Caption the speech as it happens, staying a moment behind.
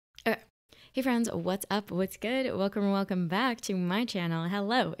Hey friends, what's up? What's good? Welcome or welcome back to my channel.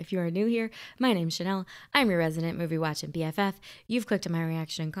 Hello, if you are new here, my name's Shanelle. I'm your resident movie watching BFF. You've clicked on my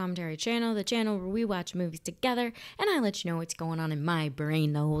reaction and commentary channel, the channel where we watch movies together, and I let you know what's going on in my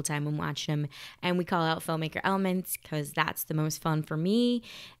brain the whole time I'm watching them. And we call out filmmaker elements because that's the most fun for me.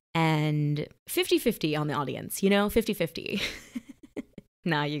 And 50-50 on the audience, 50-50.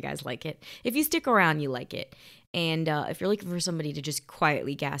 Nah, you guys like it. If you stick around, you like it. And if you're looking for somebody to just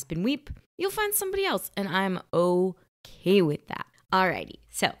quietly gasp and weep, you'll find somebody else, and I'm okay with that. Alrighty,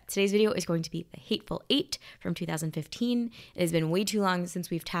 so today's video is going to be The Hateful Eight from 2015. It has been way too long since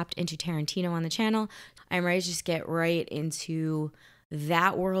we've tapped into Tarantino on the channel. I'm ready to just get right into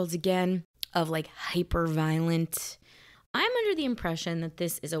that world again of like hyper-violent. I'm under the impression that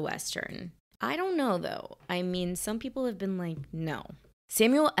this is a Western. I don't know though. I mean, some people have been like, no.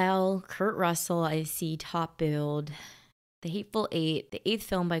 Samuel L., Kurt Russell, I see top billed. The Hateful Eight, the eighth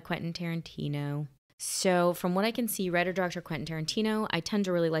film by Quentin Tarantino. So from what I can see, writer-director Quentin Tarantino, I tend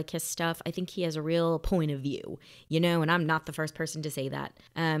to really like his stuff. I think he has a real point of view, and I'm not the first person to say that.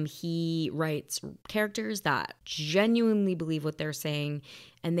 He writes characters that genuinely believe what they're saying,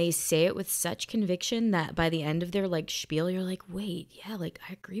 and they say it with such conviction that by the end of their spiel, you're like, wait, yeah, I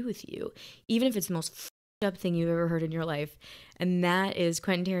agree with you. Even if it's the most up thing you've ever heard in your life. And that is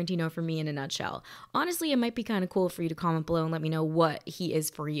Quentin Tarantino for me in a nutshell. Honestly, it might be kind of cool for you to comment below and let me know what he is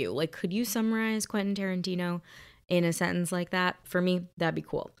for you. Could you summarize Quentin Tarantino in a sentence like that? For me, that'd be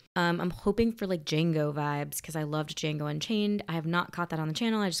cool. I'm hoping for Django vibes because I loved Django Unchained. I have not caught that on the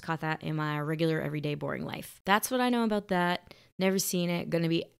channel. I just caught that in my regular everyday boring life. That's what I know about that. Never seen it. Gonna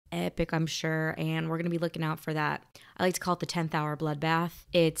be epic, I'm sure, and we're gonna be looking out for that. I like to call it the 10th hour bloodbath.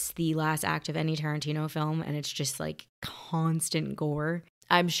 It's the last act of any Tarantino film, and it's just constant gore.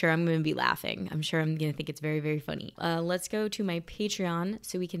 I'm sure I'm gonna be laughing. I'm sure I'm gonna think it's very, very funny. Let's go to my Patreon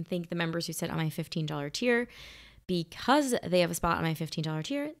so we can thank the members who sit on my $15 tier. Because they have a spot on my $15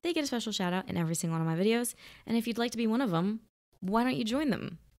 tier, they get a special shout out in every single one of my videos. And if you'd like to be one of them, why don't you join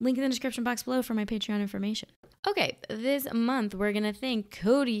them? Link in the description box below for my Patreon information. Okay, this month we're going to thank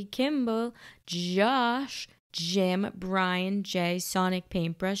Cody, Kimball, Josh, Jim, Brian, Jay, Sonic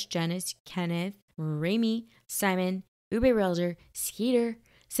Paintbrush, Janice, Kenneth, Ramy, Simon, Ube Relder, Skeeter,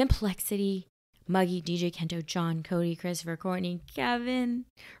 Simplexity, Muggy, DJ Kento, John, Cody, Christopher, Courtney, Kevin,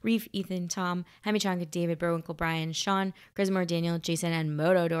 Reef, Ethan, Tom, Hamichanga, David, Browinkle, Brian, Sean, Grismore, Daniel, Jason, and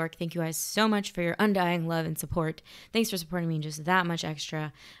Motodork. Thank you guys so much for your undying love and support. Thanks for supporting me just that much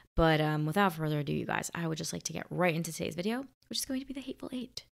extra. But without further ado, you guys, I would just like to get right into today's video, which is going to be The Hateful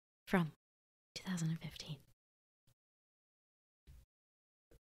Eight from 2015.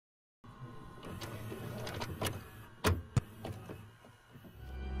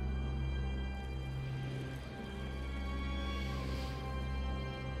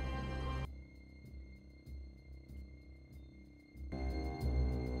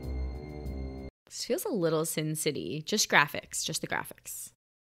 This feels a little Sin City. Just graphics. Just the graphics.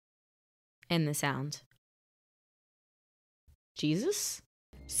 And the sound. Jesus?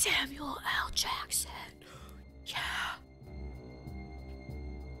 Samuel L. Jackson. Yeah.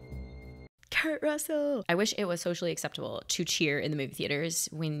 Kurt Russell. I wish it was socially acceptable to cheer in the movie theaters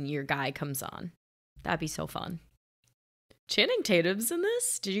when your guy comes on. That'd be so fun. Channing Tatum's in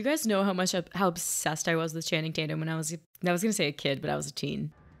this? Did you guys know how obsessed I was with Channing Tatum when I was going to say a kid, but I was a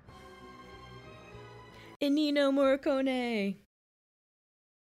teen. Ennio Morricone.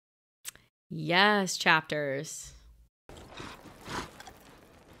 Yes, chapters.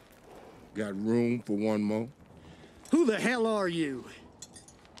 Got room for one more? Who the hell are you?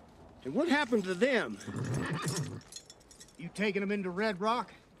 And what happened to them? You taking them into Red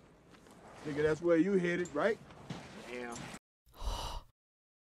Rock? Nigga, that's where you headed, right? Yeah.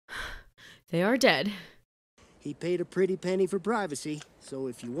 They are dead. He paid a pretty penny for privacy, so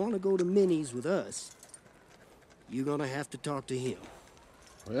if you want to go to Minnie's with us, you're gonna have to talk to him.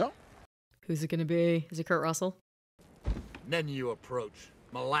 Well? Who's it gonna be? Is it Kurt Russell? Then you approach,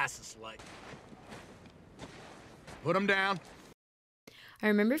 molasses-like. Put him down. I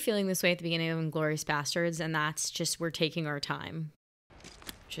remember feeling this way at the beginning of Inglourious Bastards, and that's just, we're taking our time.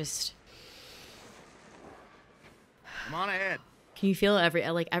 Just... Come on ahead. Can you feel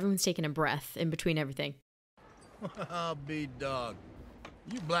everyone's taking a breath in between everything? I'll be dog.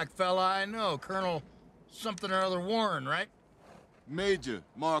 You black fella I know, Colonel something or other Warren, right? Major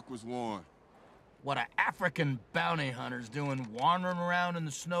Marquis Warren. What a African bounty hunter's doing wandering around in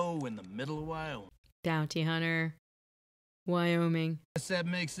the snow in the middle of Wyoming. Bounty hunter. Wyoming. Guess that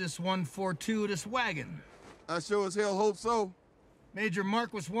makes this one fortuitous wagon. I sure as hell hope so. Major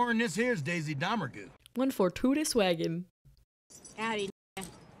Marquis Warren, this here's Daisy Domergue. One fortuitous wagon. Howdy.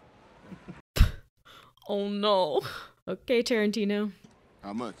 Oh no. Okay, Tarantino.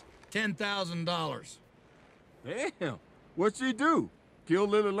 How much? $10,000. Damn. What'd she do? Kill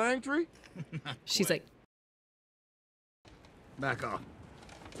Lily Langtree? She's like, Back off.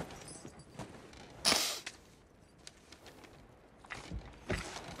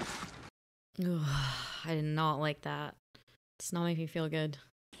 ugh, I did not like that. Does not make me feel good.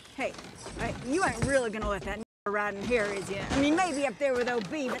 Hey, you ain't really gonna let that ride in here, is you? I mean, maybe up there with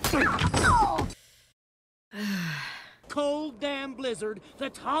OB, but... Cold damn blizzard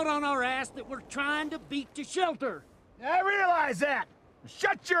that's hot on our ass that we're trying to beat to shelter. I realize that.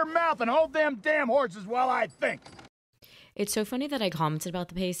 Shut your mouth and hold them damn horses while I think. It's so funny that I commented about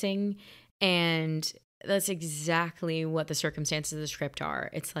the pacing, and that's exactly what the circumstances of the script are.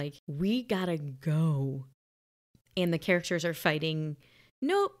 It's like, we gotta go. And the characters are fighting,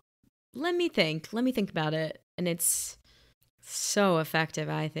 nope, let me think about it. And it's so effective,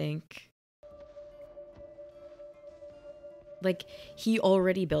 I think. Like, he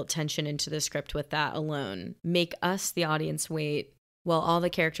already built tension into the script with that alone. Make us, the audience, wait while all the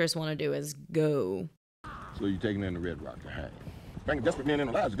characters want to do is go. So you taking her in the Red Rock to hang. Banging desperate men in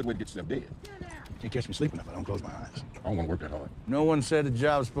alive is a good way to get yourself dead. Can't catch me sleeping if I don't close my eyes. I don't want to work that hard. No one said the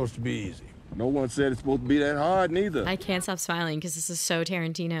job's supposed to be easy. No one said it's supposed to be that hard, neither. I can't stop smiling because this is so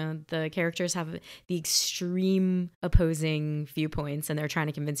Tarantino. The characters have the extreme opposing viewpoints, and they're trying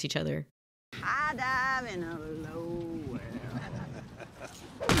to convince each other. I dive in a low well.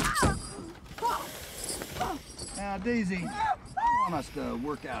 Now, Daisy, I want us to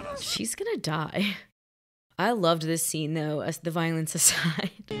work out a... She's gonna die. I loved this scene, though, as the violence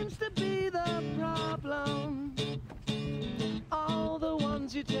aside. Seems to be the problem. All the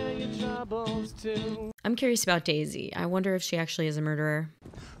ones you tell your troubles to. I'm curious about Daisy. I wonder if she actually is a murderer.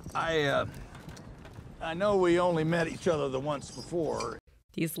 I know we only met each other the once before.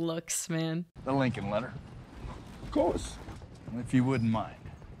 These looks, man. The Lincoln letter. Of course. If you wouldn't mind.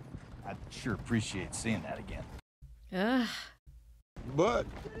 I'd sure appreciate seeing that again. Ugh. But,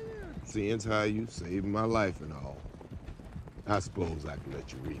 seeing how you saved my life and all, I suppose I can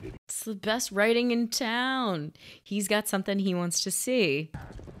let you read it. It's the best writing in town. He's got something he wants to see.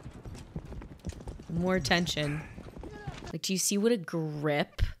 More tension. Like, do you see what a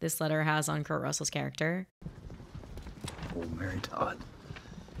grip this letter has on Kurt Russell's character? Old Mary Todd.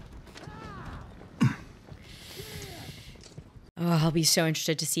 Oh, I'll be so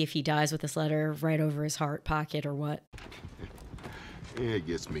interested to see if he dies with this letter right over his heart pocket or what. Yeah, it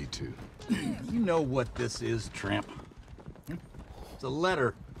gets me too. You know what this is, tramp? It's a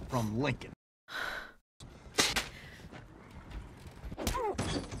letter from Lincoln.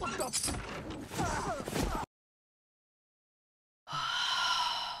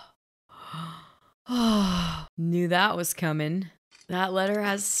 Oh, knew that was coming. That letter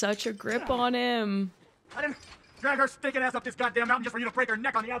has such a grip on him. I didn't drag her stinking ass up this goddamn mountain just for you to break her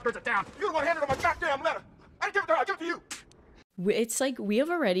neck on the outskirts of town. You're the one handed her my goddamn letter. I didn't give it to her, I give it to you. It's like we have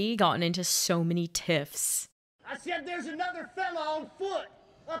already gotten into so many tiffs. I said there's another fella on foot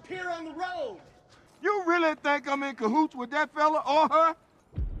up here on the road. You really think I'm in cahoots with that fella or her?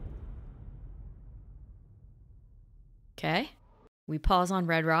 Okay. We pause on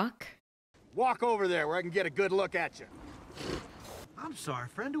Red Rock. Walk over there where I can get a good look at you. I'm sorry,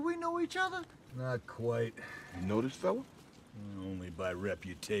 friend. Do we know each other? Not quite. You know this fella? Only by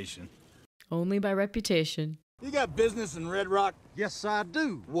reputation. Only by reputation. You got business in Red Rock? Yes, I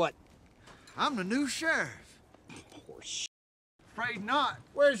do. What? I'm the new sheriff. Afraid not.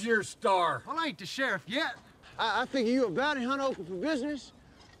 Where's your star? Well, I ain't the sheriff yet. I figure you a bounty hunter open for business.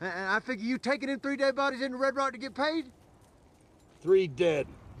 And I figure you taking in 3 dead bodies into Red Rock to get paid? 3 dead.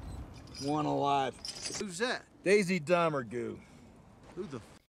 1 alive. Who's that? Daisy Domergue. Who the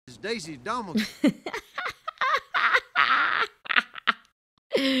is Daisy Domer?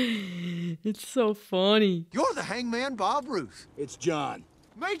 It's so funny. You're the hangman Bob Ruth. It's John.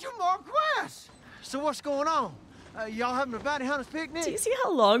 Major Marquess. So what's going on? Y'all having a bounty hunter's picnic? Do you see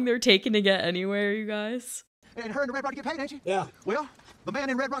how long they're taking to get anywhere, you guys? And her in the Red Rock to get paid, ain't you? Yeah. Well, the man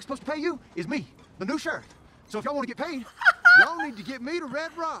in Red Rock supposed to pay you is me, the new sheriff. So if y'all want to get paid, y'all need to get me to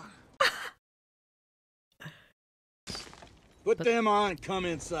Red Rock. Put them on and come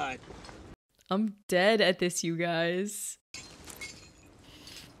inside. I'm dead at this, you guys.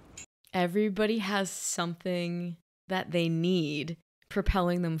 Everybody has something that they need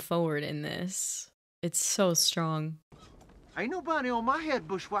propelling them forward in this. It's so strong. Ain't nobody on my head,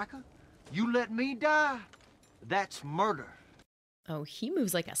 bushwhacker. You let me die, that's murder. Oh, he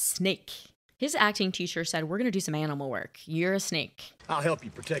moves like a snake. His acting teacher said, we're going to do some animal work. You're a snake. I'll help you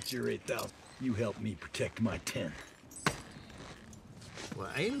protect your 8,000. You help me protect my 10. Well,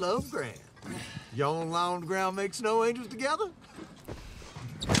 ain't love grand? Y'all on lie on the ground make snow angels together?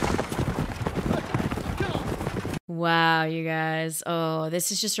 Wow, you guys. Oh,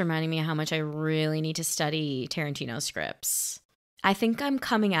 this is just reminding me how much I really need to study Tarantino scripts. I think I'm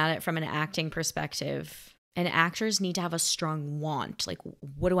coming at it from an acting perspective, and actors need to have a strong want. Like,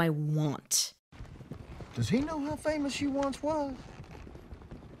 what do I want? Does he know how famous she once was?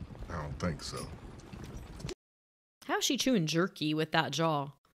 I don't think so. How's she chewing jerky with that jaw?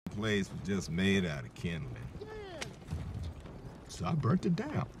 The place was just made out of kindling. So I burnt it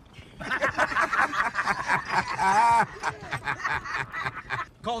down.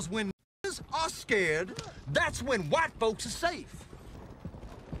 Cause when are scared, that's when white folks are safe.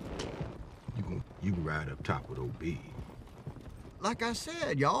 You can ride up top with OB. Like I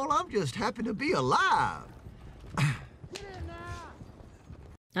said, y'all, I'm just happy to be alive. I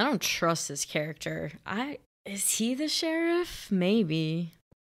don't trust this character. Is he the sheriff? Maybe.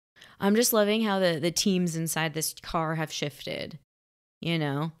 I'm just loving how the teams inside this car have shifted. You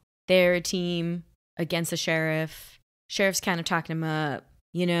know, they're a team against the sheriff. Sheriff's kind of talking him up.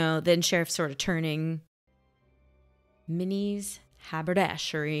 You know, then sheriff's sort of turning. Minnie's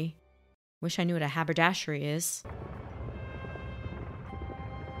haberdashery. Wish I knew what a haberdashery is.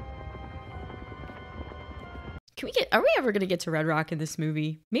 Are we ever gonna get to Red Rock in this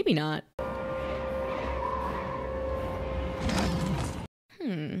movie? Maybe not.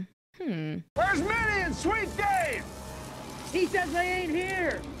 Where's Minnie and Sweet Dave? He says they ain't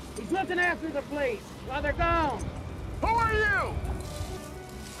here. He's looking after the place while they're gone. Who are you?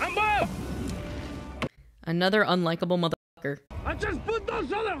 I'm Bob. Another unlikable motherfucker. I just put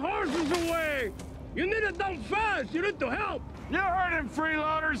those other horses away. You need it done fast. You need to help. You heard him,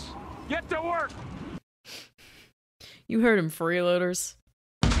 freeloaders. Get to work. You heard him, freeloaders.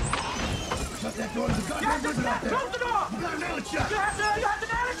 Shut that door. Close the door. You gotta nail it shut. You have to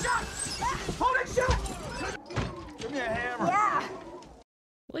nail it shut. Hold it shut. Give me a hammer. Yeah.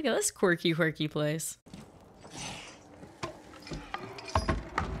 Look at this quirky place.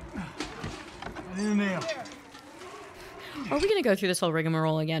 I need a nail. Are we gonna go through this whole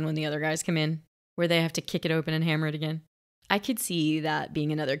rigmarole again when the other guys come in? Where they have to kick it open and hammer it again? I could see that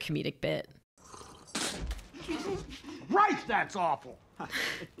being another comedic bit. Christ, that's awful.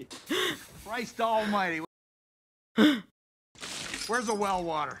 Christ almighty. Where's the well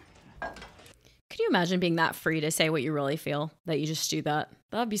water? Could you imagine being that free to say what you really feel? That you just do that?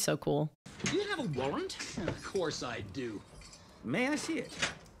 That'd be so cool. Do you have a warrant? Of course I do. May I see it?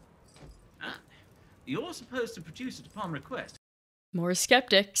 You're supposed to produce it upon request. More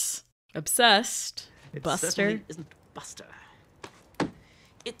skeptics. Obsessed. It Buster. certainly isn't Buster.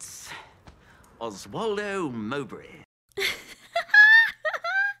 It's Oswaldo Mowbray.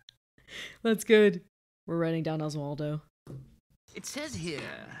 That's good. We're writing down Oswaldo. It says here,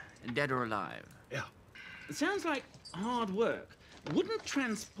 dead or alive. Yeah. It sounds like hard work. Wouldn't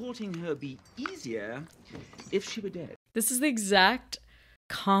transporting her be easier if she were dead? This is the exact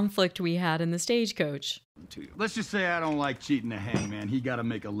conflict we had in the stagecoach. To you. Let's just say I don't like cheating the hangman. He gotta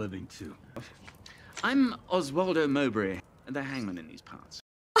make a living too. I'm Oswaldo Mowbray, the hangman in these parts.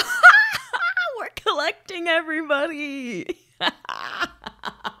 We're collecting everybody.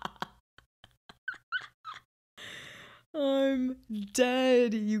 I'm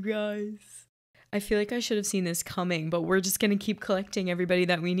dead, you guys. I feel like I should have seen this coming, but we're just gonna keep collecting everybody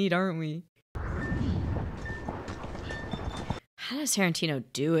that we need, aren't we? How does Tarantino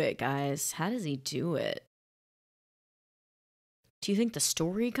do it, guys? How does he do it? Do you think the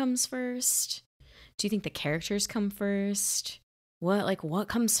story comes first? Do you think the characters come first? What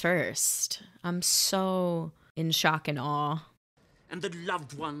comes first? I'm so in shock and awe. And the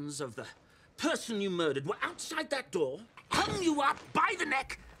loved ones of the person you murdered were outside that door, hung you up by the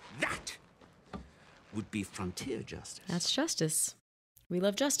neck. That would be frontier justice. That's justice. We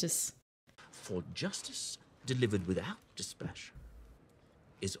love justice. For justice delivered without dispassion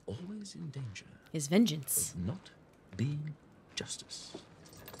is always in danger Is vengeance. of not being justice.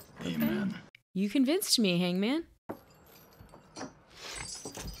 Amen. You convinced me, Hangman.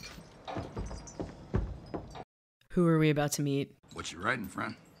 Who are we about to meet? What you writing,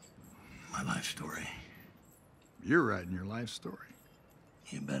 friend? My life story. You're writing your life story.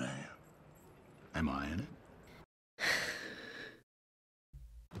 You bet I am. Am I in it?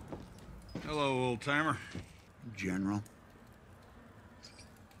 Hello, old-timer. General.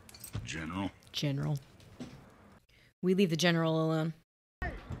 General. We leave the general alone. You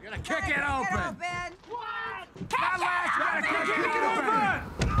gotta kick it open! What? That last, you gotta kick it open!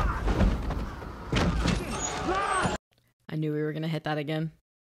 I knew we were gonna hit that again.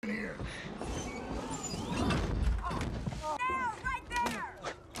 No, right there!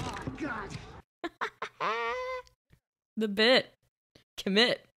 The bit.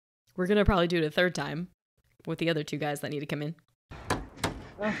 Commit. We're gonna probably do it a third time with the other two guys that need to come in.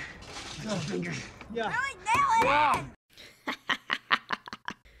 Yeah. Wow.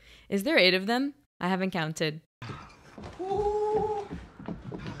 Is there 8 of them? I haven't counted.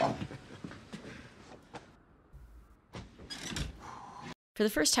 For the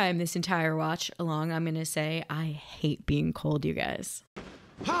first time this entire watch along, I'm gonna say I hate being cold, you guys.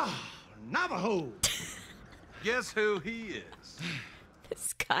 Navajo! Guess who he is?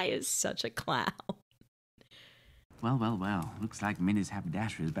 This guy is such a clown. Well, well, well. Looks like Minnie's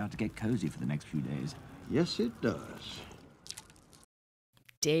haberdashery is about to get cozy for the next few days. Yes, it does.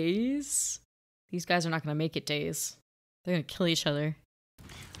 Days? These guys are not gonna make it days. They're gonna kill each other.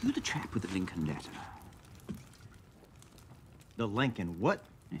 You the chap with the Lincoln letter? The Lincoln what?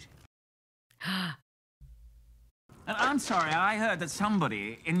 I'm sorry, I heard that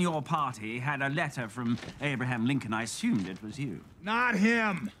somebody in your party had a letter from Abraham Lincoln. I assumed it was you. Not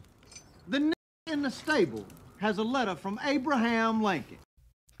him. The in the stable has a letter from Abraham Lincoln.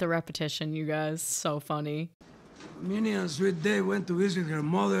 The repetition, you guys, so funny. Minnie and Sweet Day went to visit her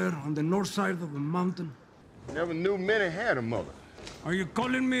mother on the north side of the mountain. Never knew Minnie had a mother. Are you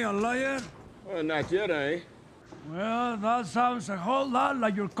calling me a liar? Well, not yet, I ain't. Well, that sounds a whole lot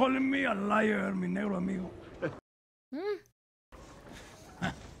like you're calling me a liar, mi negro amigo.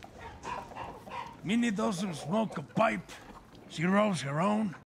 Minnie doesn't smoke a pipe. She rolls her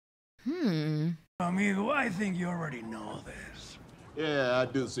own. Amigo, I think you already know this. Yeah, I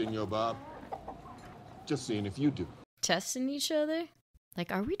do, Senor Bob. Just seeing if you do. Testing each other?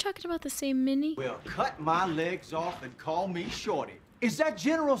 Like, are we talking about the same Minnie? Well, cut my legs off and call me Shorty. Is that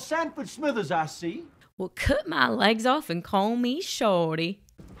General Sanford Smithers I see? Well, cut my legs off and call me Shorty.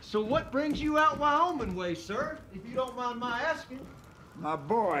 So what brings you out Wyoming way, sir? If you don't mind my asking. My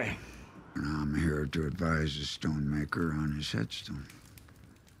boy. I'm here to advise the stonemaker on his headstone.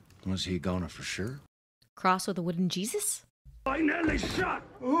 Was he gonna for sure? Cross with a wooden Jesus? I nearly shot.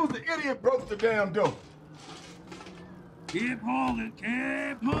 Who's the idiot broke the damn door? Keep holding,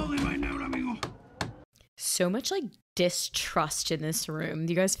 my negro amigo. So much, like, distrust in this room.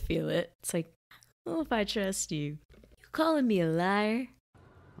 Do you guys feel it? It's like, oh, if I trust you. You calling me a liar?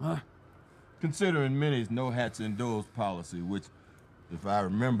 Considering Minnie's no hats indoors policy, which, if I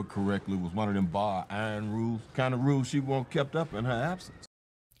remember correctly, was one of them bar iron rules, kind of rules she won't kept up in her absence.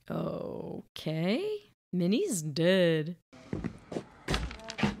 Okay. Minnie's dead.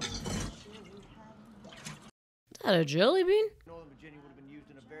 Is that a jelly bean? Northern Virginia would have been used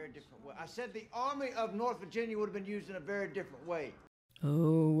in a very different way. I said the Army of North Virginia would have been used in a very different way.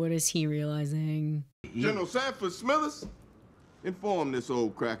 Oh, what is he realizing? General Sanford Smithers informed this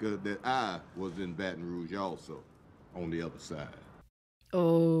old cracker that I was in Baton Rouge also, on the other side.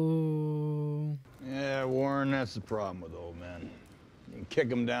 Oh. Yeah, Warren, that's the problem with old men. You can kick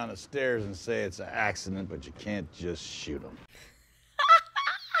them down the stairs and say it's an accident, but you can't just shoot them.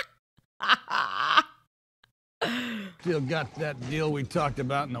 Still got that deal we talked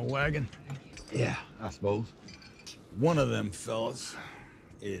about in the wagon? Yeah, I suppose. One of them fellas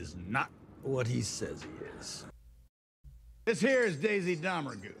is not what he says he is. This here is Daisy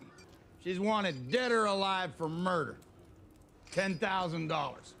Domergue. She's wanted dead or alive for murder.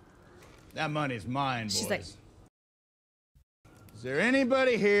 $10,000. That money's mine, boys. She's like, is there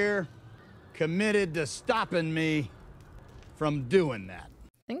anybody here committed to stopping me from doing that?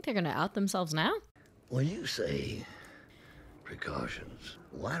 I think they're gonna out themselves now. When you say precautions,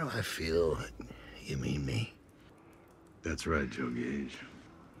 why do I feel you mean me? That's right, Joe Gage.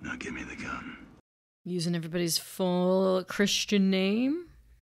 Now give me the gun. Using everybody's full Christian name.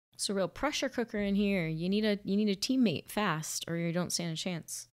 It's a real pressure cooker in here. You need a teammate fast, or you don't stand a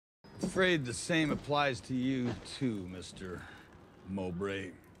chance. Afraid the same applies to you too, Mr.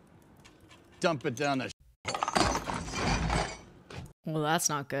 Mowbray. Dump it down the. Well, that's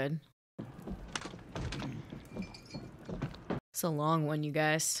not good. It's a long one, you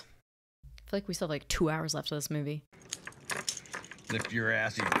guys. I feel like we still have like 2 hours left of this movie. Lift your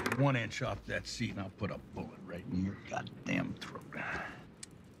ass even 1 inch off that seat, and I'll put a bullet right in your goddamn throat.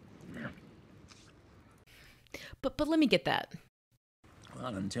 But let me get that.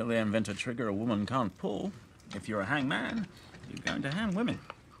 Well, until they invent a trigger a woman can't pull, if you're a hangman, you're going to hang women.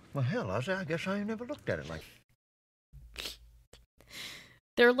 Well, hell, I guess I ain't never looked at it like.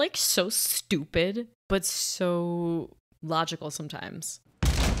 They're like so stupid, but so logical sometimes.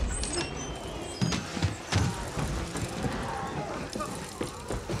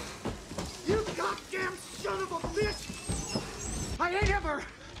 You goddamn son of a bitch! I ain't ever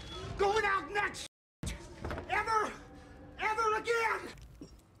going out next! Ever again!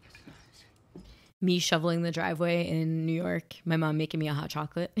 Me shoveling the driveway in New York, my mom making me a hot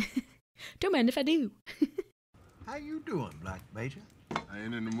chocolate. Don't mind if I do. How you doing, Black Major? I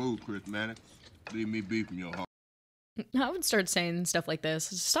ain't in the mood, Chris Mannix. Leave me be from your heart. I would start saying stuff like this.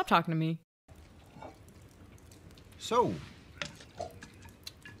 Stop talking to me. So,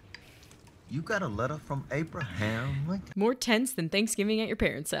 you got a letter from Abraham Lincoln? More tense than Thanksgiving at your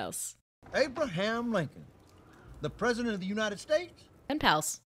parents' house. Abraham Lincoln, the President of the United States? And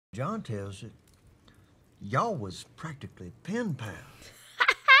pals. John tells it y'all was practically pen pals.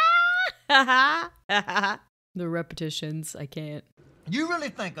 The repetitions, I can't. You really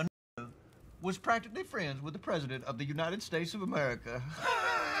think a was practically friends with the President of the United States of America?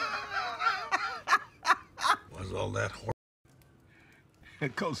 Was all that horrible?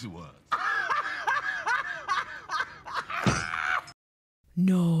 Of course it was.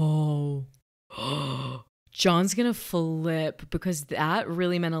 No. John's gonna flip because that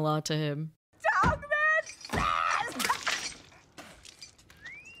really meant a lot to him.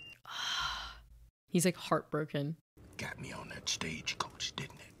 He's like heartbroken. Got me on that stagecoach,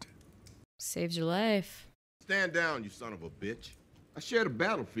 didn't it? Saves your life. Stand down, you son of a bitch. I shared a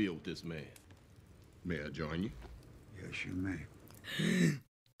battlefield with this man. May I join you? Yes, you may.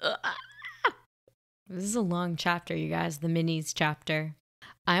 This is a long chapter, you guys. The minis chapter.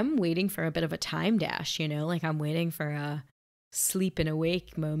 I'm waiting for a bit of a time dash, you know? Like I'm waiting for a sleep and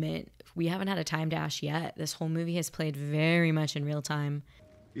awake moment. We haven't had a time dash yet. This whole movie has played very much in real time.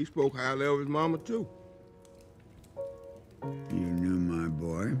 He spoke highly of his mama, too. You knew my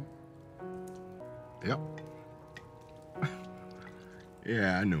boy? Yep.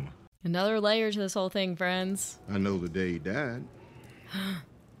 Yeah, I knew him. Another layer to this whole thing, friends. I know the day he died.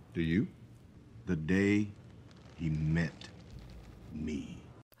 Do you? The day he met me.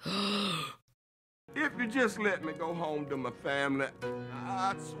 If you just let me go home to my family,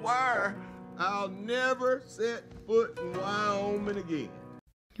 I swear I'll never set foot in Wyoming again.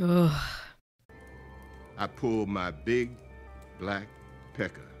 Ugh. I pulled my big black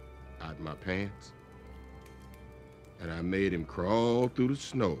pecker out of my pants, and I made him crawl through the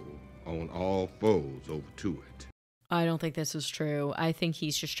snow on all fours over to it. I don't think this is true. I think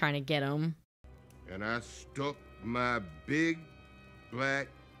he's just trying to get him. And I stuck my big black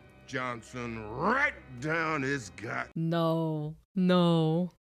Johnson right down his gut. No.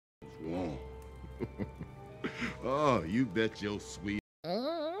 No. It's warm. Oh, you bet your sweet.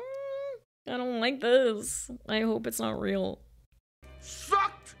 I don't like this. I hope it's not real.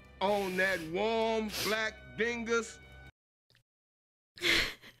 Sucked on that warm black dingus.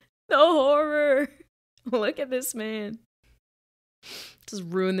 The horror. Look at this man. Just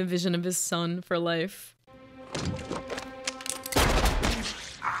ruin the vision of his son for life.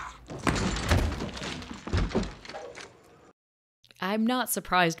 I'm not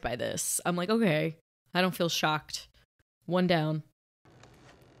surprised by this. I'm like, okay. I don't feel shocked. One down.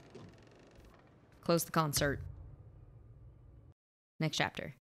 Close the concert. Next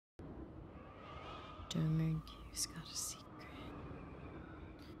chapter. Domergue's got a secret.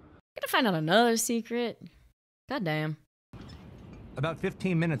 Gonna find out another secret. God damn. About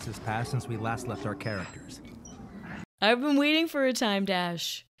 15 minutes has passed since we last left our characters. I've been waiting for a time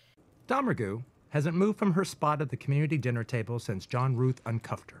dash. Domergue hasn't moved from her spot at the community dinner table since John Ruth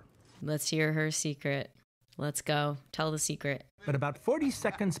uncuffed her. Let's hear her secret. Let's go. Tell the secret. But about 40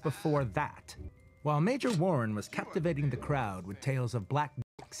 seconds before that, while Major Warren was captivating the crowd with tales of black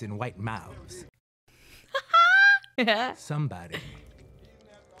dicks in white mouths, somebody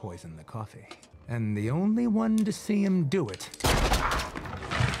poisoned the coffee. And the only one to see him do it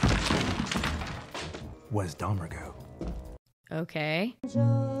was Domergue. Okay.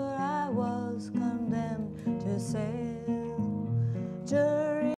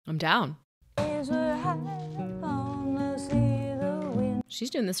 I'm down. She's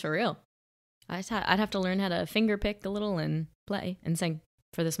doing this for real. I'd have to learn how to finger pick a little and play and sing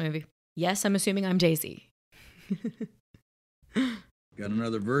for this movie. Yes, I'm assuming I'm Daisy. Got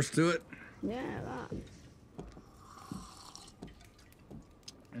another verse to it? Yeah.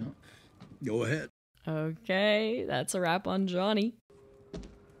 Go ahead. Okay, that's a wrap on Johnny.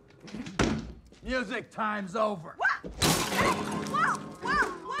 Music time's over. Whoa!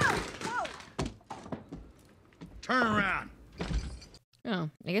 Turn around.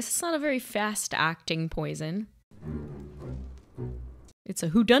 Oh, I guess it's not a very fast acting poison. It's a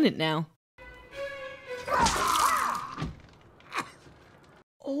whodunit now.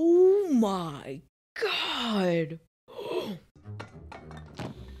 Oh my god.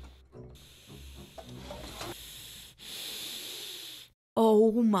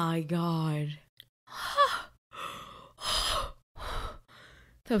 Oh my god.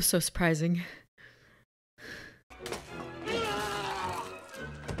 That was so surprising.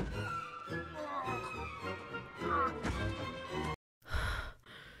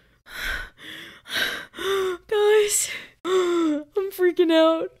 freaking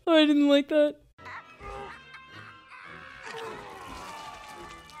out. Oh, I didn't like that.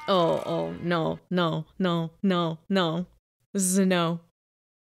 Oh, no. This is a no.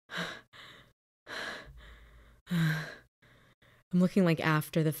 I'm looking like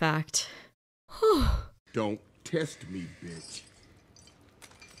after the fact. Don't test me, bitch.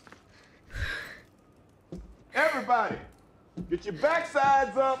 Everybody, get your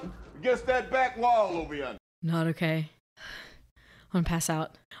backsides up against that back wall over yonder. Not okay. I'm gonna pass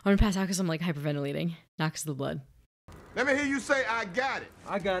out. I'm gonna pass out because I'm like hyperventilating, not because of the blood. Let me hear you say, I got it.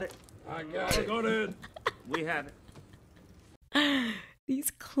 I got it. I got it. Got it. We have it.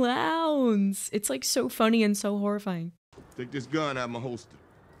 These clowns. It's like so funny and so horrifying. Take this gun out of my holster.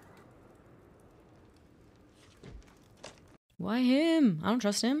 Why him? I don't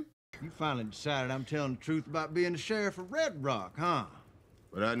trust him. You finally decided I'm telling the truth about being the sheriff of Red Rock, huh?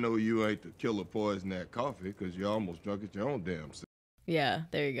 But I know you ain't the killer poison that coffee, because you almost drunk at your own damn self. Yeah,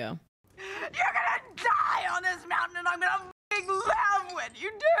 there you go. You're gonna die on this mountain, and I'm gonna f***ing laugh when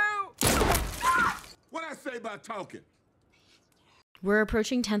you do! What'd I say about talking? We're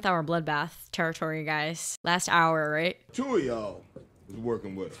approaching 10th hour bloodbath territory, guys. Last hour, right? 2 of y'all was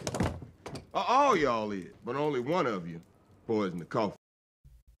working with her. All y'all is, but only one of you poisoned the coffee.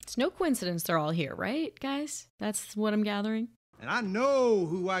 It's no coincidence they're all here, right, guys? That's what I'm gathering. And I know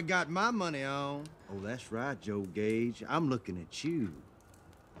who I got my money on. Oh, that's right, Joe Gage. I'm looking at you.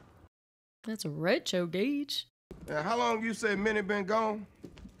 That's right, Joe Gage. Now, how long you say Minnie been gone?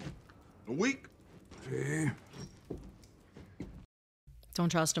 A week? Sí. Don't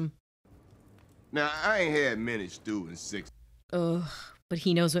trust him. Now, I ain't had Minnie stew in 6. Ugh, but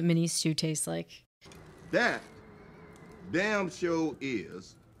he knows what mini stew tastes like. That damn show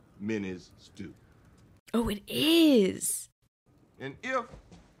is Minnie's stew. Oh, it is. And if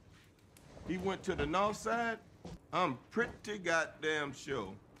he went to the north side, I'm pretty goddamn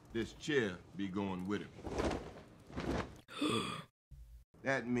sure this chair be going with him.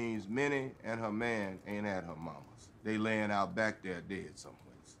 That means Minnie and her man ain't at her mama's. They laying out back there dead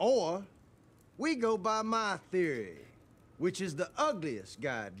someplace. Or we go by my theory, which is the ugliest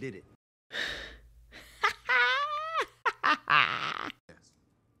guy did it.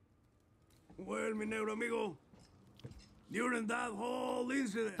 Well, mi negro amigo, during that whole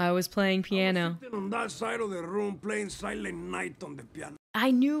incident, I was playing piano. sitting on that side of the room playing Silent Night on the piano.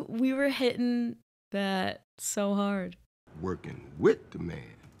 I knew we were hitting that so hard. Working with the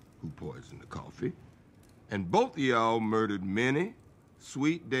man who poisoned the coffee. And both of y'all murdered Minnie,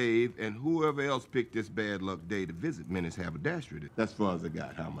 Sweet Dave, and whoever else picked this bad luck day to visit Minnie's haberdashery. That's as far as I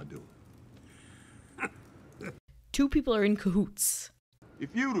got. How am I doing? 2 people are in cahoots.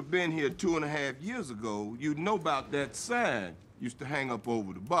 If you'd have been here 2.5 years ago, you'd know about that sign used to hang up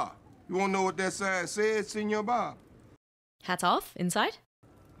over the bar. You wanna know what that sign says, Senor Bob? Hats off, inside?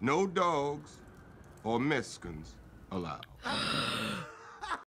 No dogs or Mexicans allowed.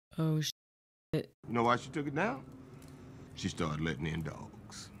 Oh, shit. You know why she took it down? She started letting in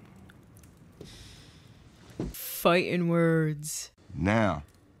dogs. Fighting words. Now,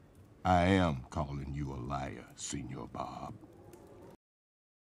 I am calling you a liar, Senor Bob.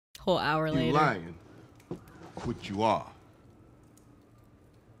 Whole hour later. You lying, which you are.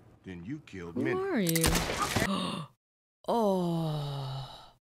 Then you killed Who Minnie. are you? Oh.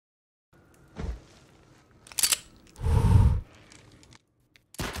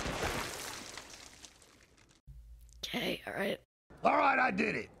 Okay, all right. All right, I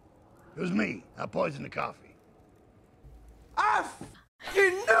did it. It was me. I poisoned the coffee. I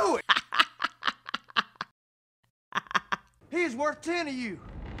f***ing knew it! He's worth 10 of you.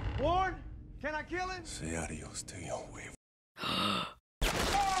 Warren, can I kill him? Say adios to your way.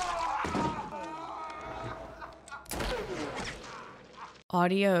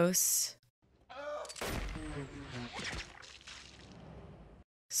 Adios.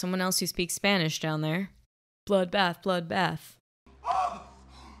 Someone else who speaks Spanish down there. Bloodbath, bloodbath.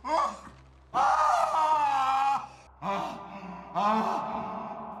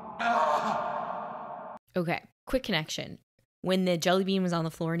 Okay, quick connection. When the jelly bean was on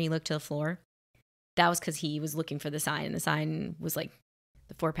the floor and he looked to the floor, that was because he was looking for the sign, and the sign was like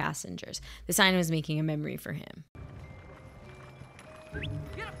the 4 passengers. The sign was making a memory for him.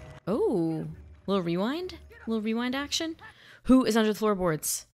 Oh, little rewind? Little rewind action? Who is under the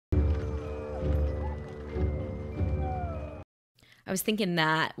floorboards? I was thinking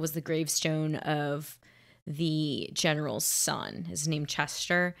that was the gravestone of the general's son. His name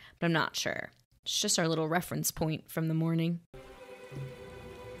Chester, but I'm not sure. It's just our little reference point from the morning.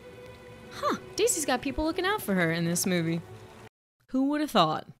 Huh, Daisy's got people looking out for her in this movie. Who would have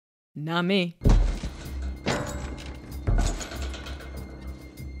thought? Not me.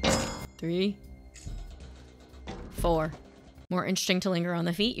 3, 4. More interesting to linger on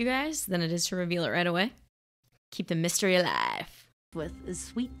the feet, you guys, than it is to reveal it right away. Keep the mystery alive. With is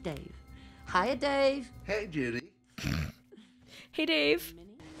Sweet Dave. Hiya, Dave. Hey, Judy. Hey, Dave.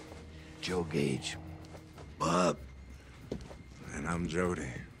 Joe Gage. Bob. And I'm Jody.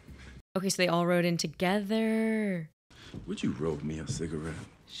 Okay, so they all rode in together. Would you roll me a cigarette?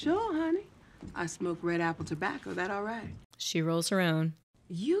 Sure, honey. I smoke red apple tobacco. That all right? She rolls her own.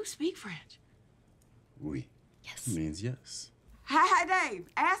 You speak French. Oui. Yes. Means yes. Hi, Dave.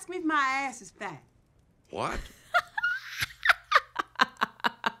 Ask me if my ass is fat. What?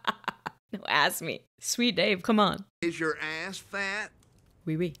 No, ask me. Sweet Dave, come on. Is your ass fat?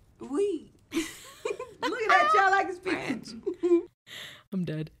 Oui, oui. Oui. Look at that, y'all like to speak French. I'm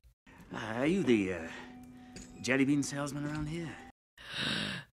dead. Are you the jelly bean salesman around here?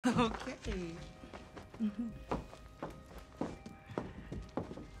 Okay.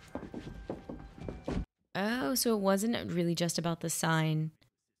 Oh, so it wasn't really just about the sign.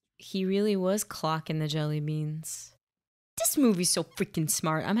 He really was clocking the jelly beans. This movie's so freaking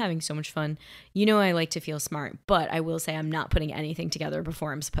smart. I'm having so much fun. You know I like to feel smart, but I will say I'm not putting anything together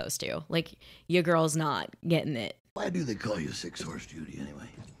before I'm supposed to. Like, your girl's not getting it. Why do they call you Six-Horse Judy anyway?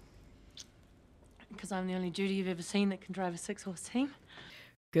 Because I'm the only Judy you've ever seen that can drive a 6-horse team.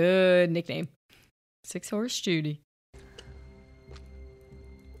 Good nickname. 6-Horse Judy.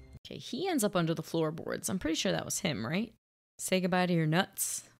 Okay, he ends up under the floorboards. I'm pretty sure that was him, right? Say goodbye to your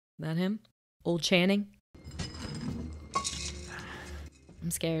nuts. That him? Old Channing? I'm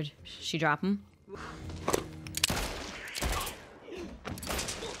scared. She drop him?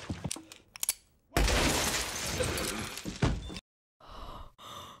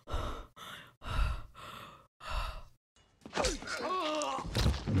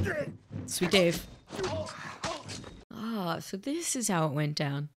 Sweet Dave. Ah, so this is how it went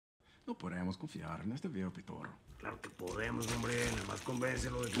down. No podemos confiar en este viejo pitoro. Claro que podemos, hombre. Nada más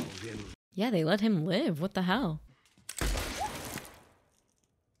convéncelo de que confíen. Yeah, they let him live. What the hell?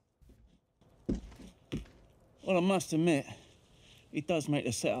 Well, I must admit, it does make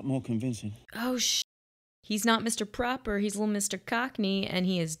the setup more convincing. Oh, he's not Mr. Proper, he's little Mr. Cockney, and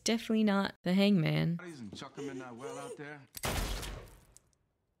he is definitely not the hangman. Chuck him in that well out there.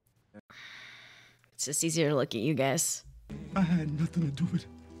 It's just easier to look at you guys. I had nothing to do with it.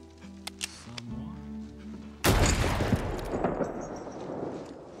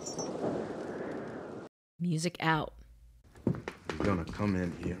 Music out. He's gonna come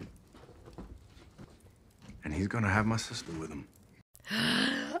in here. And he's gonna have my sister with him.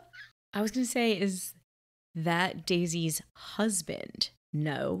 I was gonna say, is that Daisy's husband?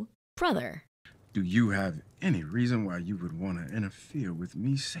 No, brother. Do you have any reason why you would want to interfere with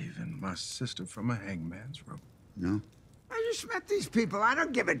me saving my sister from a hangman's rope? No. I just met these people. I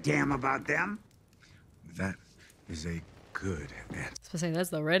don't give a damn about them. That is a good answer. I was gonna say, that's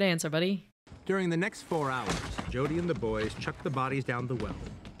the right answer, buddy. During the next 4 hours, Jody and the boys chucked the bodies down the well.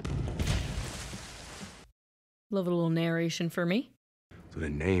 Love a little narration for me. So the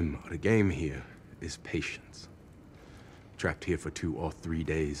name of the game here is patience. Trapped here for 2 or 3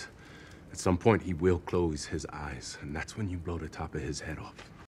 days. At some point, he will close his eyes, and that's when you blow the top of his head off.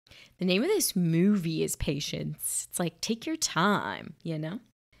 The name of this movie is Patience. It's like, take your time, you know?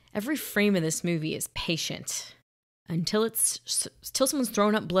 Every frame of this movie is patient. Until someone's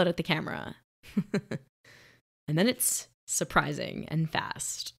throwing up blood at the camera. And then it's surprising and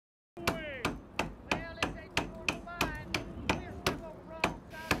fast.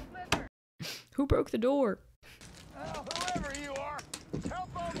 Who broke the door? Whoever you are, help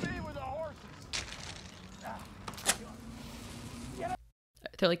on me with the horses.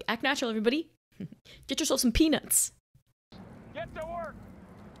 They're like, act natural, everybody. Get yourself some peanuts. Get to work.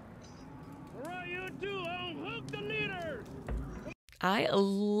 All right, you two, unhook the leaders. I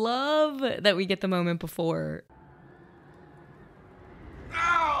love that we get the moment before.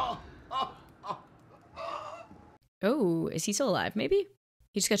 Oh, is he still alive, maybe?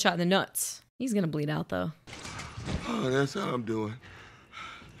 He just got shot in the nuts. He's gonna bleed out, though. Oh, that's how I'm doing.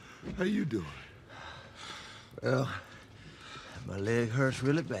 How you doing? Well, my leg hurts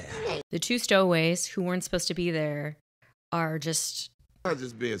really bad. The 2 stowaways who weren't supposed to be there are just... I'm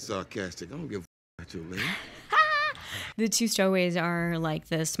just being sarcastic. I don't give a at you, man. The 2 stowaways are like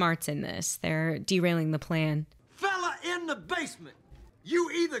the smarts in this. They're derailing the plan. Fella in the basement, you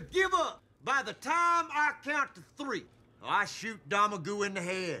either give up by the time I count to 3, or I shoot Damagoo in the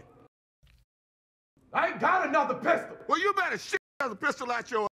head. I ain't got another pistol. Well, you better shoot another pistol at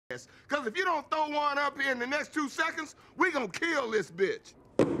your ass. Because if you don't throw one up here in the next 2 seconds, we gonna kill this bitch.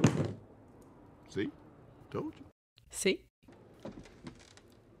 See? Told you. See?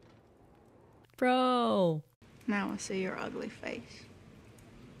 Bro. Now I see your ugly face.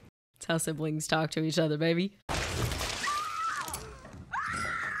 That's how siblings talk to each other, baby. How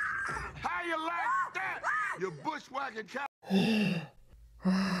you like that? You bushwhacking cow.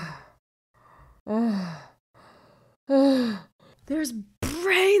 There's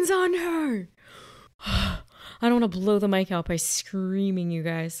brains on her. I don't want to blow the mic out by screaming, you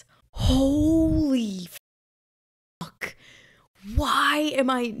guys. Holy fuck. Why am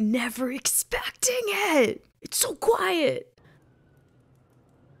I never expecting it? It's so quiet.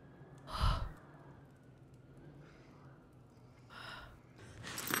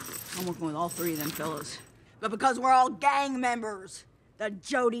 I'm working with all three of them fellas. But because we're all gang members. The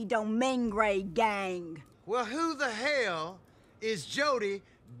Jody Domingray gang. Well, who the hell is Jody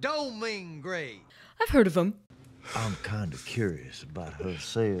Domingray? I've heard of him. I'm kind of curious about her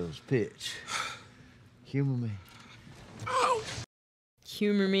sales pitch. Humor me.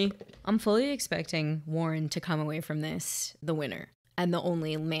 Humor me. I'm fully expecting Warren to come away from this the winner and the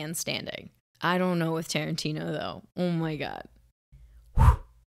only man standing. I don't know with Tarantino, though. Oh, my God.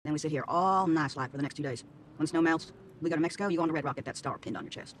 Then we sit here all nice like for the next 2 days. When the snow melts, we go to Mexico, you go on to Red Rock, get that star pinned on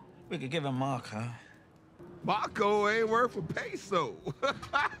your chest. We could give him Marco. Marco ain't worth a peso.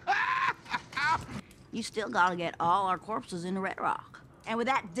 You still gotta get all our corpses into Red Rock. And with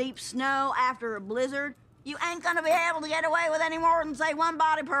that deep snow after a blizzard, you ain't gonna be able to get away with any more than, say, 1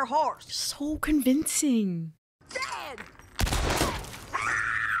 body per horse. So convincing. Dead!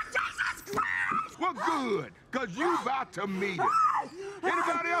 Well, good, because you about to meet him.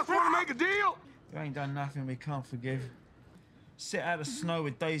 Anybody else want to make a deal? You ain't done nothing we can't forgive. Sit out of snow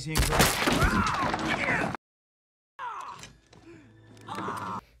with Daisy and Grace.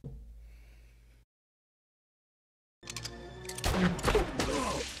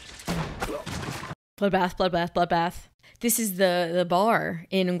 Bloodbath, bloodbath, bloodbath. This is the bar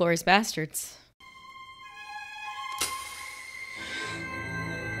in Inglourious Bastards.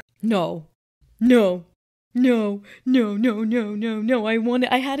 No. No. No. No, no, no, no, no.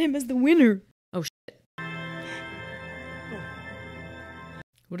 I had him as the winner. Oh, shit.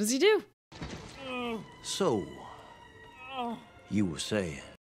 What does he do? So, you were saying.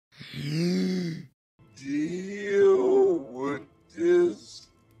 Deal with this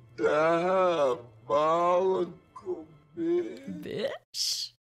diabolical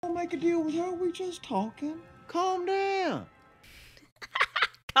bitch. Don't make a deal with her. We just talking. Calm down.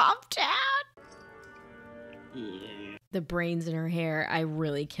 Calm down. The brains in her hair, I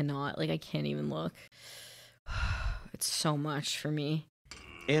really cannot. Like, I can't even look. It's so much for me.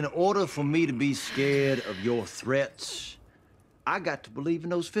 In order for me to be scared of your threats, I got to believe in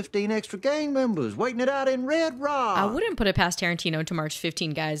those 15 extra gang members waiting it out in Red Rock. I wouldn't put it past Tarantino to march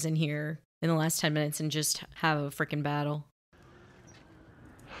 15 guys in here in the last 10 minutes and just have a freaking battle.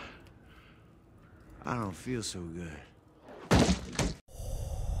 I don't feel so good.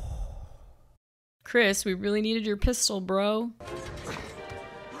 Chris, we really needed your pistol, bro.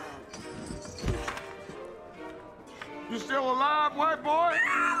 You still alive, white boy?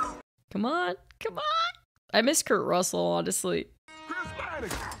 Come on, come on. I miss Kurt Russell, honestly. Chris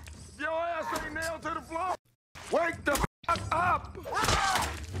Maddox, if your ass ain't nailed to the floor, wake the fuck up!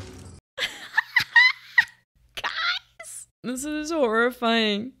 Guys, this is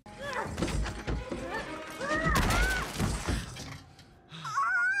horrifying.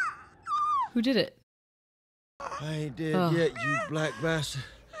 Who did it? I ain't dead yet, you black bastard.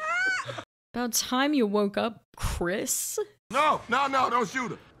 About time you woke up, Chris. No, don't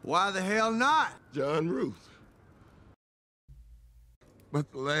shoot her. Why the hell not? John Ruth.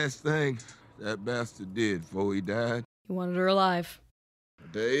 But the last thing that bastard did before he died. He wanted her alive.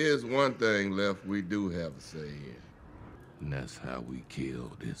 There is one thing left we do have a say in. And that's how we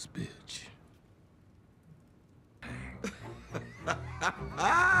kill this bitch.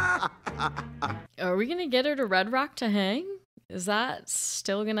 Are we gonna get her to Red Rock to hang? Is that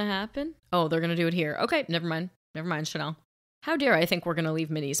still gonna happen? Oh, they're gonna do it here. Okay, never mind. Never mind, Shanelle. How dare I think we're gonna leave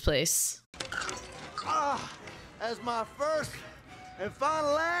Minnie's place? As my first and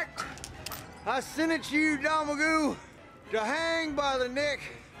final act, I sentence you, Domagoo, to hang by the neck.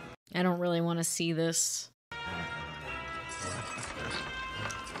 I don't really want to see this.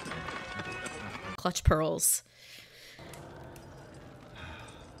 Clutch pearls.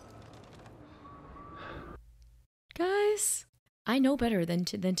 Guys, I know better than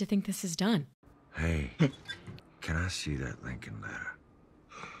to think this is done. Hey, can I see that Lincoln letter?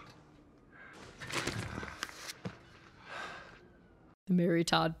 The Mary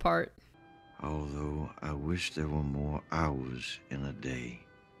Todd part. Although I wish there were more hours in a day,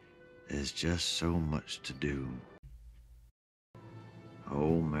 there's just so much to do. Oh,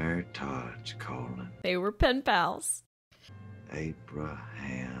 Old Mary Todd's calling. They were pen pals.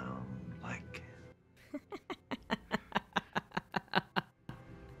 Abraham Lincoln.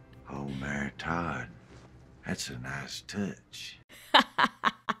 Old Mary Todd. That's a nice touch.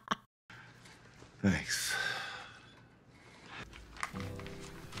 Thanks.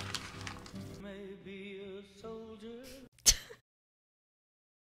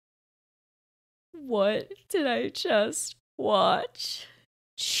 What did I just watch?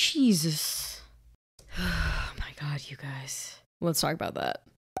 Jesus. Oh my God, you guys. Let's talk about that.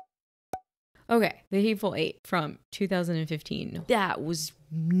 Okay, The Hateful Eight from 2015. That was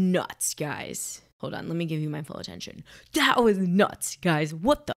nuts, guys. Hold on, let me give you my full attention. That was nuts, guys.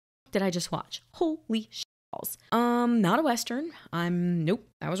 What the did I just watch? Holy balls. Not a Western. Nope,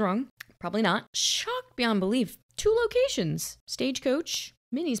 I was wrong. Probably not. Shocked beyond belief. 2 locations. Stagecoach,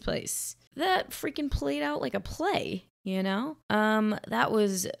 Minnie's place. That freaking played out like a play, you know? That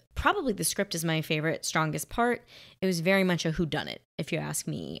was probably the script is my favorite, strongest part. It was very much a whodunit, if you ask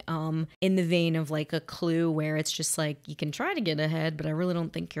me. In the vein of like a Clue where it's just like, you can try to get ahead, but I really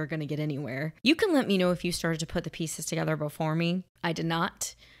don't think you're gonna get anywhere. You can let me know if you started to put the pieces together before me. I did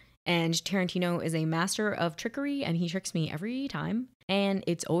not. And Tarantino is a master of trickery, and he tricks me every time. And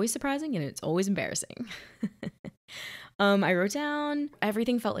it's always surprising, and it's always embarrassing. I wrote down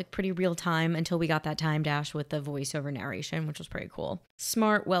everything felt like pretty real time until we got that time dash with the voiceover narration, which was pretty cool.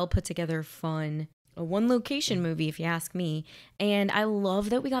 Smart, well put together, fun. A one location movie, if you ask me. And I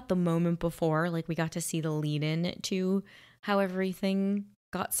love that we got the moment before, like we got to see the lead in to how everything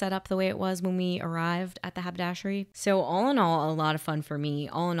got set up the way it was when we arrived at the haberdashery. So all in all, a lot of fun for me.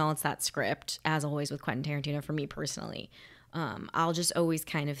 All in all, it's that script, as always with Quentin Tarantino for me personally. I'll just always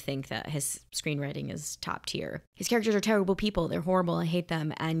kind of think that his screenwriting is top tier. His characters are terrible people. They're horrible. I hate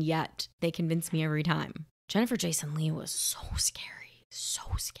them. And yet they convince me every time. Jennifer Jason Leigh was so scary. So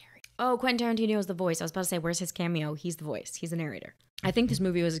scary. Oh, Quentin Tarantino is the voice. I was about to say, where's his cameo? He's the voice. He's the narrator. I think this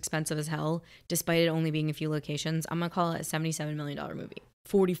movie was expensive as hell, despite it only being a few locations. I'm going to call it a $77 million movie.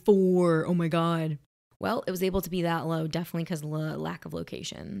 44. Oh my God. Well, it was able to be that low, definitely because of the lack of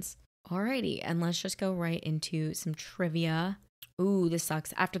locations. Alrighty, and let's just go right into some trivia. Ooh, this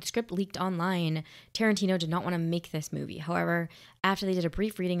sucks. After the script leaked online, Tarantino did not want to make this movie. However, after they did a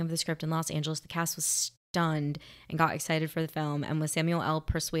brief reading of the script in Los Angeles, the cast was stunned and got excited for the film, and with Samuel L.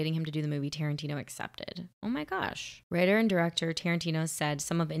 persuading him to do the movie, Tarantino accepted. Oh my gosh. Writer and director Tarantino said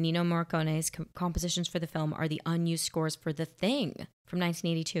some of Ennio Morricone's compositions for the film are the unused scores for The Thing from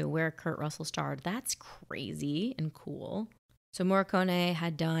 1982, where Kurt Russell starred. That's crazy and cool. So Morricone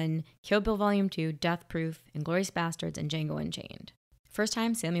had done Kill Bill Volume 2, Death Proof, Inglourious Bastards, and Django Unchained. First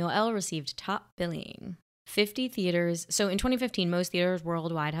time Samuel L. received top billing. 50 theaters. So in 2015, most theaters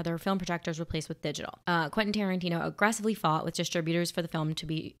worldwide had their film projectors replaced with digital. Quentin Tarantino aggressively fought with distributors for the film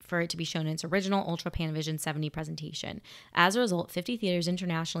for it to be shown in its original Ultra Panavision 70 presentation. As a result, 50 theaters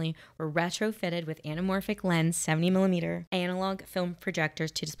internationally were retrofitted with anamorphic lens 70mm analog film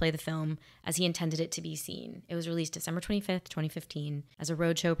projectors to display the film as he intended it to be seen. It was released December 25th, 2015 as a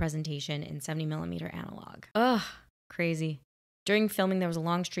roadshow presentation in 70mm analog. Ugh, crazy. During filming, there was a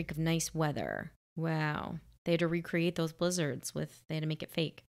long streak of nice weather. Wow. They had to recreate those blizzards they had to make it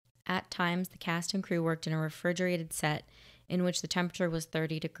fake. At times, the cast and crew worked in a refrigerated set in which the temperature was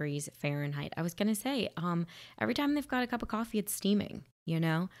 30 degrees Fahrenheit. I was going to say, every time they've got a cup of coffee, it's steaming, you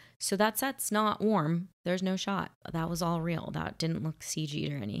know? So that set's not warm. There's no shot. That was all real. That didn't look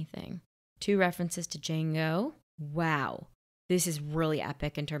CG'd or anything. 2 references to Django. Wow. This is really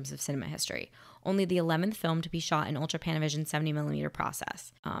epic in terms of cinema history. Only the 11th film to be shot in Ultra Panavision 70mm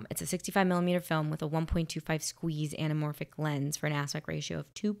process. It's a 65mm film with a 1.25 squeeze anamorphic lens for an aspect ratio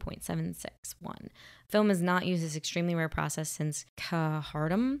of 2.761. Film is not used as extremely rare process since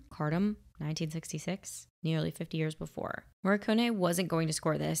Cardam, 1966, nearly 50 years before. Morricone wasn't going to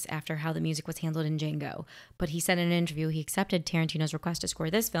score this after how the music was handled in Django, but he said in an interview he accepted Tarantino's request to score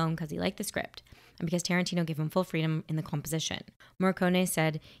this film because he liked the script and because Tarantino gave him full freedom in the composition. Morricone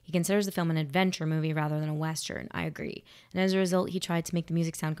said he considers the film an adventure movie rather than a Western. I agree. And as a result, he tried to make the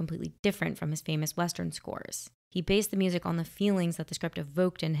music sound completely different from his famous Western scores. He based the music on the feelings that the script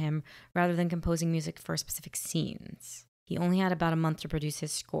evoked in him rather than composing music for specific scenes. He only had about a month to produce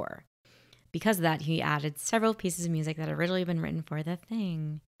his score. Because of that, he added several pieces of music that had originally been written for The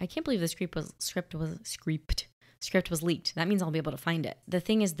Thing. I can't believe the script was leaked. That means I'll be able to find it. The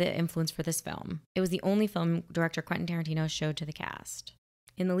Thing is the influence for this film. It was the only film director Quentin Tarantino showed to the cast.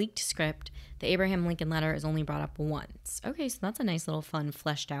 In the leaked script, the Abraham Lincoln letter is only brought up once. Okay, so that's a nice little fun,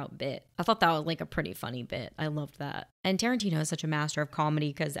 fleshed out bit. I thought that was like a pretty funny bit. I loved that. And Tarantino is such a master of comedy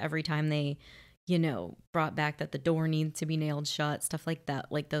because every time they you know, brought back that the door needs to be nailed shut, stuff like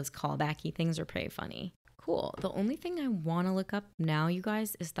that. Like those callbacky things are pretty funny. Cool. The only thing I want to look up now, you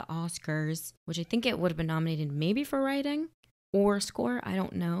guys, is the Oscars, which I think it would have been nominated maybe for writing or score. I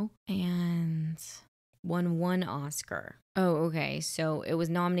don't know. And won 1 Oscar. Oh, okay. So it was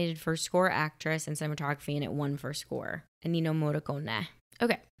nominated for score, actress, and cinematography, and it won for score. And Ennio Morricone.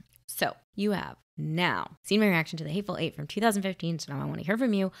 Okay. So you have now seen my reaction to The Hateful Eight from 2015. So now I want to hear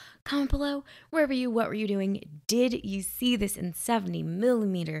from you. Comment below. Where were you? What were you doing? Did you see this in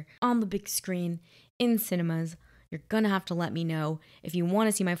 70mm on the big screen in cinemas? You're gonna have to let me know. If you want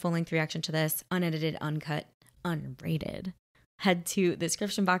to see my full-length reaction to this, unedited, uncut, unrated, head to the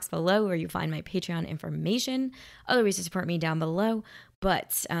description box below where you find my Patreon information. Other ways to support me down below.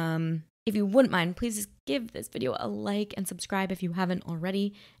 But if you wouldn't mind, please just give this video a like and subscribe if you haven't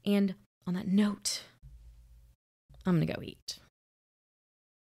already. And on that note, I'm gonna go eat.